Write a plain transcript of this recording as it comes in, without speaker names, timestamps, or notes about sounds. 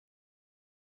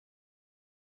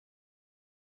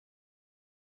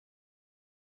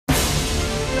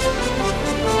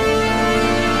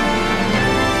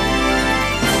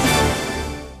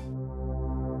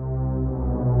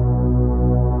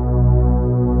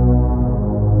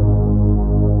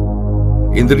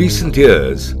In the recent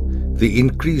years, the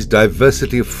increased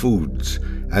diversity of foods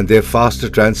and their faster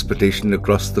transportation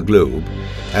across the globe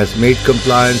has made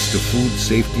compliance to food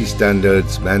safety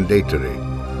standards mandatory.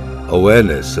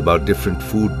 Awareness about different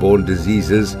foodborne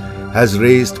diseases has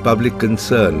raised public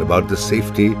concern about the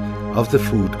safety of the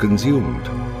food consumed.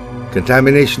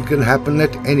 Contamination can happen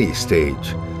at any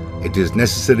stage. It is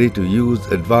necessary to use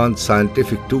advanced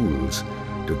scientific tools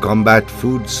to combat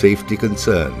food safety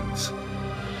concerns.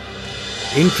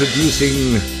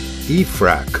 Introducing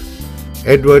EFRAC,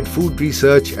 Edward Food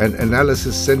Research and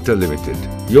Analysis Center Limited,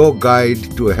 your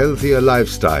guide to a healthier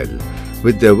lifestyle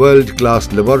with their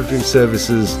world-class laboratory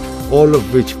services, all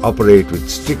of which operate with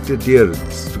strict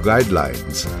adherence to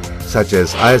guidelines such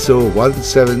as ISO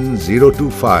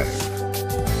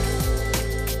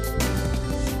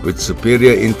 17025. With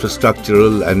superior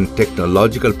infrastructural and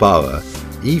technological power,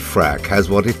 EFRAC has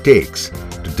what it takes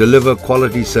to deliver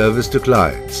quality service to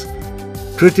clients.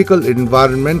 Critical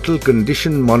environmental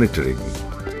condition monitoring,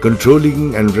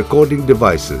 controlling and recording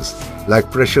devices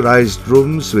like pressurized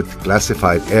rooms with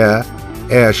classified air,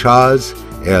 air showers,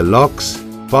 air locks,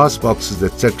 pass boxes,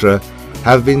 etc.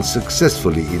 have been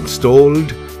successfully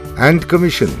installed and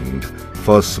commissioned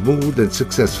for smooth and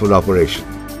successful operation.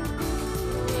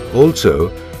 Also,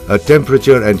 a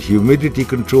temperature and humidity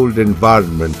controlled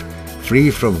environment free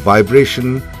from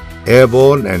vibration,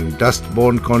 airborne and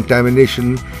dust-borne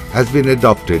contamination has been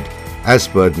adopted as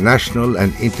per national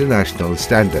and international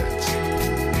standards.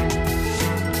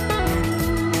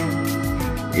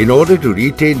 In order to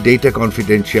retain data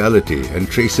confidentiality and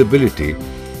traceability,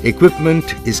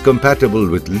 equipment is compatible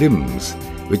with LIMS,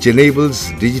 which enables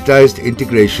digitized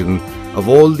integration of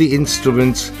all the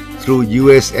instruments through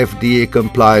US FDA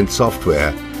compliant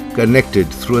software connected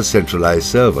through a centralized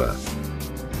server.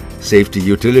 Safety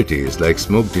utilities like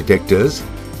smoke detectors,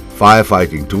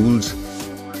 firefighting tools,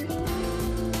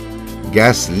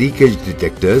 gas leakage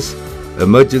detectors,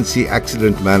 emergency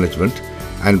accident management,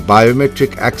 and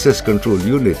biometric access control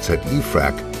units at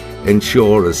EFRAC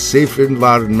ensure a safe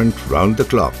environment round the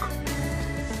clock.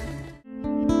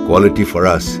 Quality for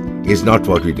us is not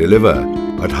what we deliver,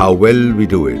 but how well we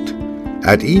do it.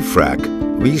 At EFRAC,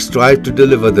 we strive to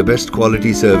deliver the best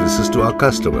quality services to our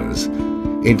customers.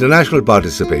 International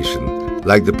participation,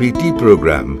 like the PT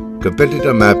program,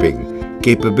 competitor mapping,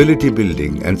 capability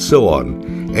building, and so on,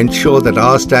 ensure that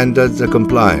our standards are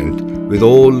compliant with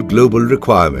all global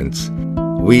requirements.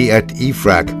 We at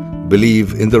EFRAC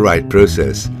believe in the right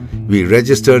process. We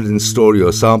register and store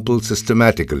your samples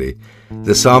systematically.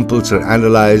 The samples are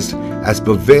analyzed as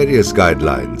per various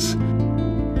guidelines.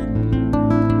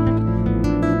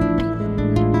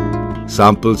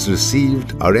 Samples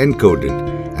received are encoded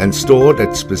and stored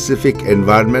at specific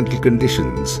environmental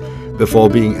conditions before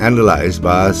being analyzed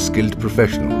by our skilled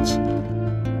professionals.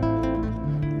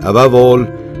 Above all,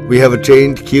 we have a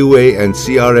trained QA and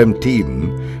CRM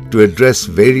team to address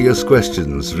various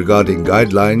questions regarding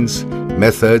guidelines,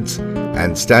 methods,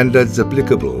 and standards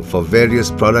applicable for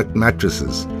various product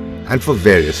matrices and for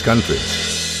various countries.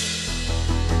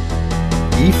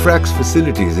 EFRAC's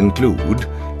facilities include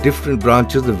different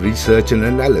branches of research and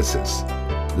analysis,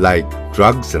 like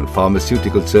drugs and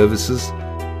pharmaceutical services,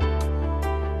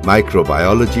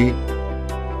 microbiology,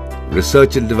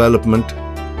 research and development,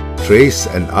 trace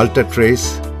and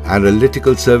ultra-trace,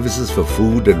 analytical services for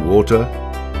food and water,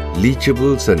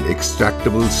 leachables and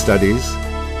extractable studies,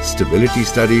 stability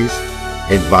studies,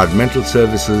 environmental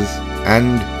services,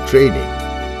 and training.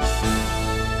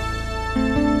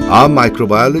 Our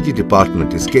microbiology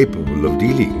department is capable of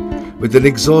dealing with an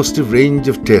exhaustive range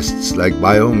of tests like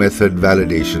biomethod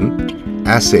validation,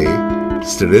 assay,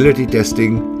 sterility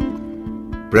testing,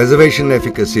 preservation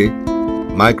efficacy,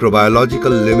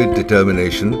 microbiological limit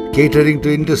determination, catering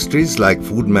to industries like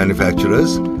food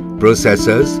manufacturers,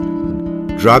 processors,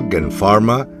 drug and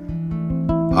pharma,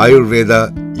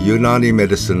 Ayurveda, Unani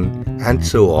medicine, and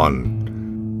so on.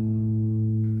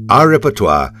 Our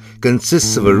repertoire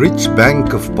consists of a rich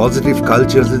bank of positive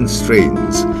cultures and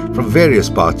strains from various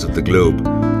parts of the globe,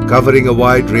 covering a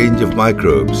wide range of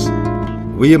microbes.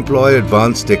 We employ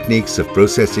advanced techniques of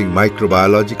processing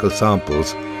microbiological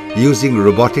samples using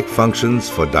robotic functions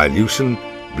for dilution,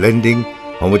 blending,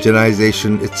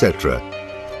 homogenization, etc.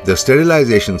 The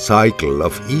sterilization cycle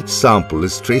of each sample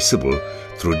is traceable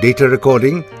through data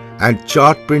recording, and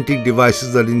chart printing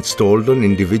devices are installed on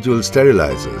individual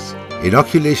sterilizers.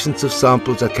 Inoculations of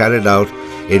samples are carried out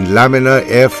in laminar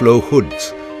airflow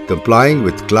hoods, complying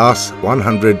with Class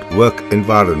 100 work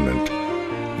environment.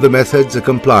 The methods are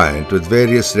compliant with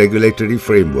various regulatory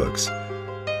frameworks.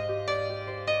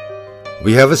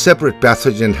 We have a separate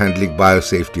pathogen handling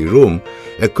biosafety room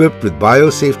equipped with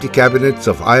biosafety cabinets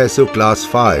of ISO Class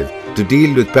 5 to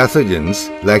deal with pathogens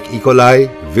like E. coli,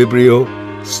 Vibrio,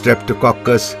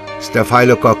 Streptococcus,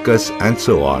 Staphylococcus, and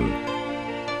so on.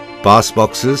 Pass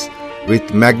boxes with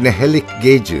magnehelic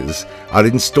gauges are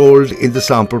installed in the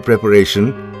sample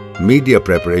preparation, media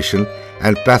preparation,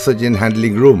 and pathogen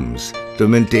handling rooms to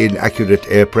maintain accurate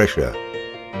air pressure.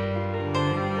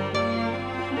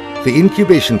 The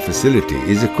incubation facility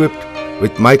is equipped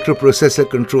with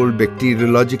microprocessor-controlled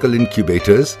bacteriological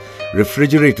incubators,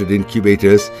 refrigerated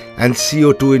incubators, and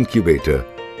CO2 incubator.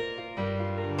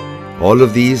 All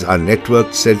of these are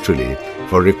networked centrally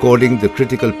for recording the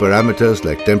critical parameters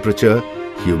like temperature,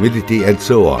 humidity, and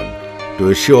so on to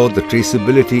assure the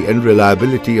traceability and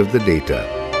reliability of the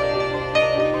data.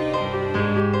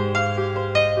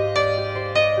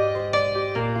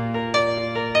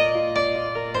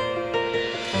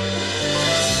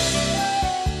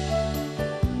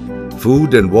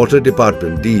 Food and Water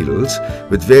Department deals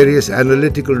with various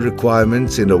analytical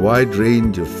requirements in a wide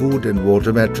range of food and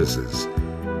water matrices.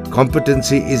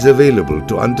 Competency is available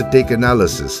to undertake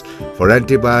analysis for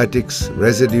antibiotics,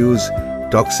 residues,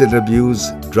 toxin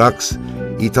abuse, drugs,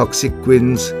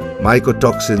 ethoxyquins,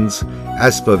 mycotoxins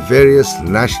as per various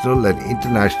national and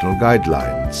international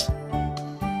guidelines.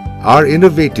 Our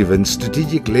innovative and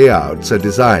strategic layouts are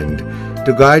designed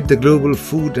to guide the global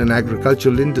food and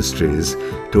agricultural industries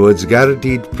towards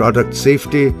guaranteed product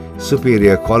safety,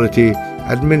 superior quality,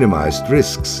 and minimized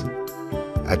risks.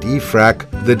 At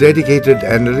EFRAC, the dedicated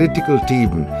analytical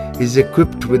team is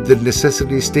equipped with the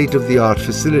necessary state-of-the-art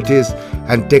facilities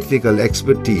and technical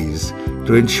expertise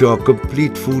to ensure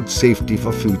complete food safety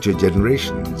for future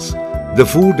generations. The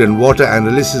Food and Water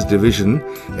Analysis Division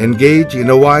engage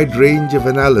in a wide range of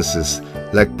analysis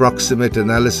like proximate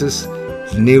analysis,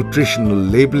 nutritional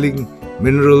labeling,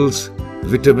 minerals,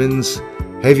 vitamins,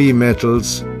 heavy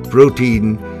metals,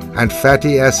 protein, and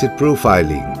fatty acid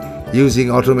profiling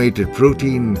using automated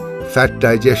protein, fat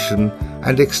digestion,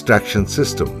 and extraction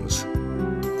systems.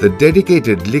 The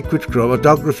dedicated Liquid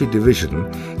Chromatography Division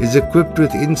is equipped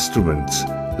with instruments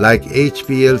like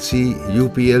HPLC,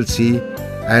 UPLC,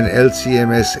 and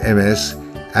LCMS-MS,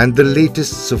 and the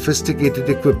latest sophisticated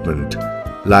equipment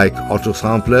like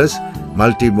autosamplers,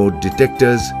 multi-mode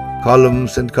detectors,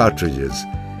 columns, and cartridges.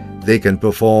 They can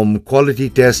perform quality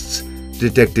tests,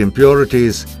 detect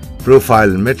impurities, profile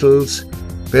metals,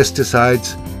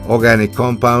 pesticides, organic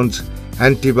compounds,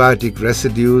 antibiotic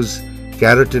residues,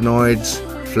 carotenoids,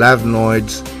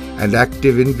 flavonoids, and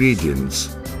active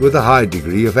ingredients with a high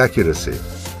degree of accuracy.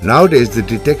 Nowadays, the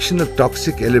detection of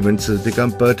toxic elements has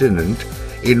become pertinent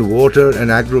in water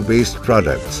and agro-based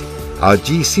products. Our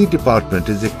GC department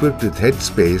is equipped with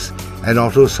headspace and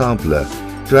autosampler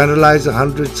to analyze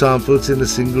 100 samples in a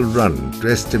single run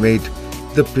to estimate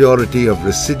the purity of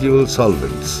residual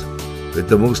solvents. With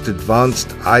the most advanced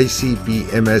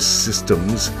ICP-MS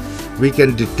systems, we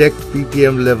can detect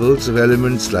ppm levels of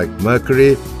elements like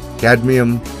mercury,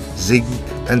 cadmium, zinc,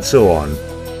 and so on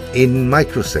in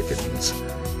microseconds.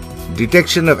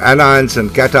 Detection of anions and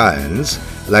cations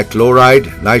like chloride,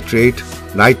 nitrate,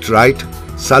 nitrite,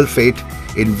 sulfate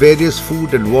in various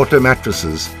food and water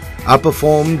matrices are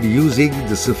performed using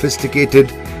the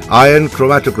sophisticated ion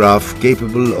chromatograph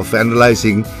capable of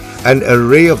analyzing an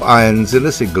array of ions in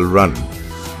a single run.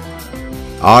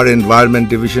 Our Environment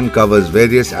Division covers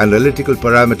various analytical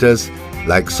parameters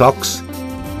like SOx,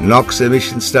 NOx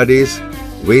emission studies,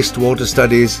 wastewater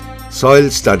studies, soil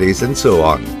studies, and so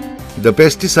on. The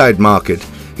pesticide market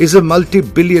is a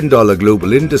multi-billion-dollar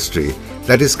global industry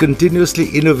that is continuously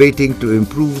innovating to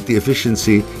improve the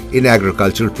efficiency in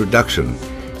agricultural production.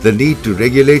 The need to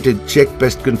regulate and check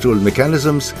pest control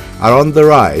mechanisms are on the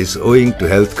rise owing to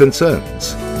health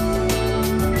concerns.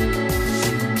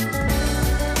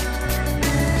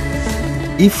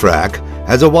 EFRAC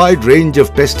has a wide range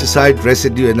of pesticide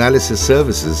residue analysis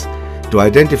services to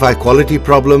identify quality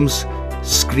problems,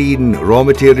 screen raw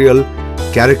material,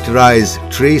 characterize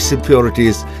trace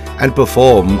impurities, and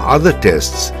perform other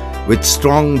tests with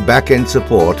strong back-end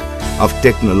support of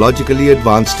technologically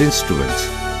advanced instruments.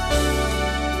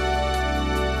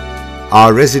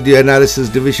 Our Residue Analysis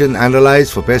Division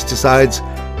analyzes for pesticides,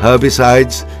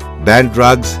 herbicides, banned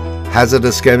drugs,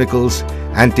 hazardous chemicals,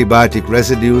 antibiotic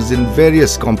residues in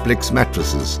various complex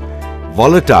matrices.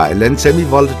 Volatile and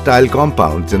semi-volatile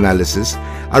compounds analysis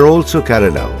are also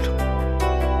carried out.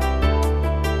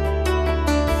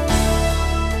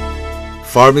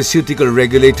 Pharmaceutical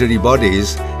regulatory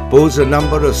bodies pose a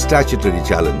number of statutory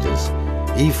challenges.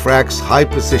 EFRAC's high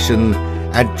precision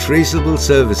and traceable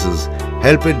services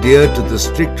help adhere to the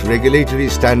strict regulatory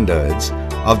standards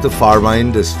of the pharma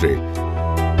industry.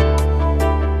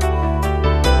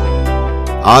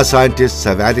 Our scientists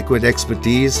have adequate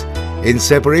expertise in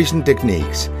separation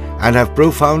techniques and have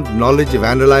profound knowledge of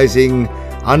analyzing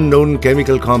unknown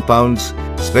chemical compounds.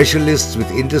 Specialists with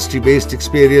industry-based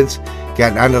experience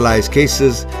can analyze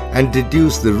cases and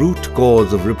deduce the root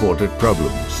cause of reported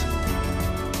problems.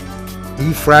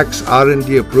 EFRAC's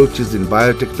R&D approaches in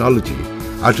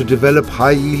biotechnology are to develop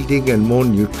high-yielding and more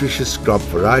nutritious crop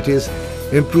varieties,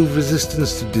 improve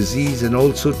resistance to disease, and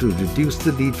also to reduce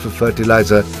the need for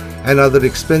fertilizer and other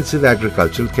expensive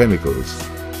agricultural chemicals.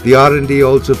 The R&D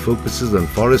also focuses on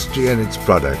forestry and its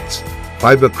products,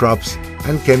 fiber crops,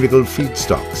 and chemical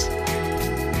feedstocks.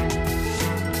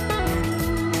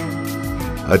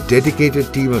 A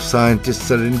dedicated team of scientists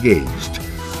are engaged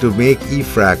to make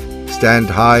EFRAC stand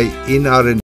high in R&D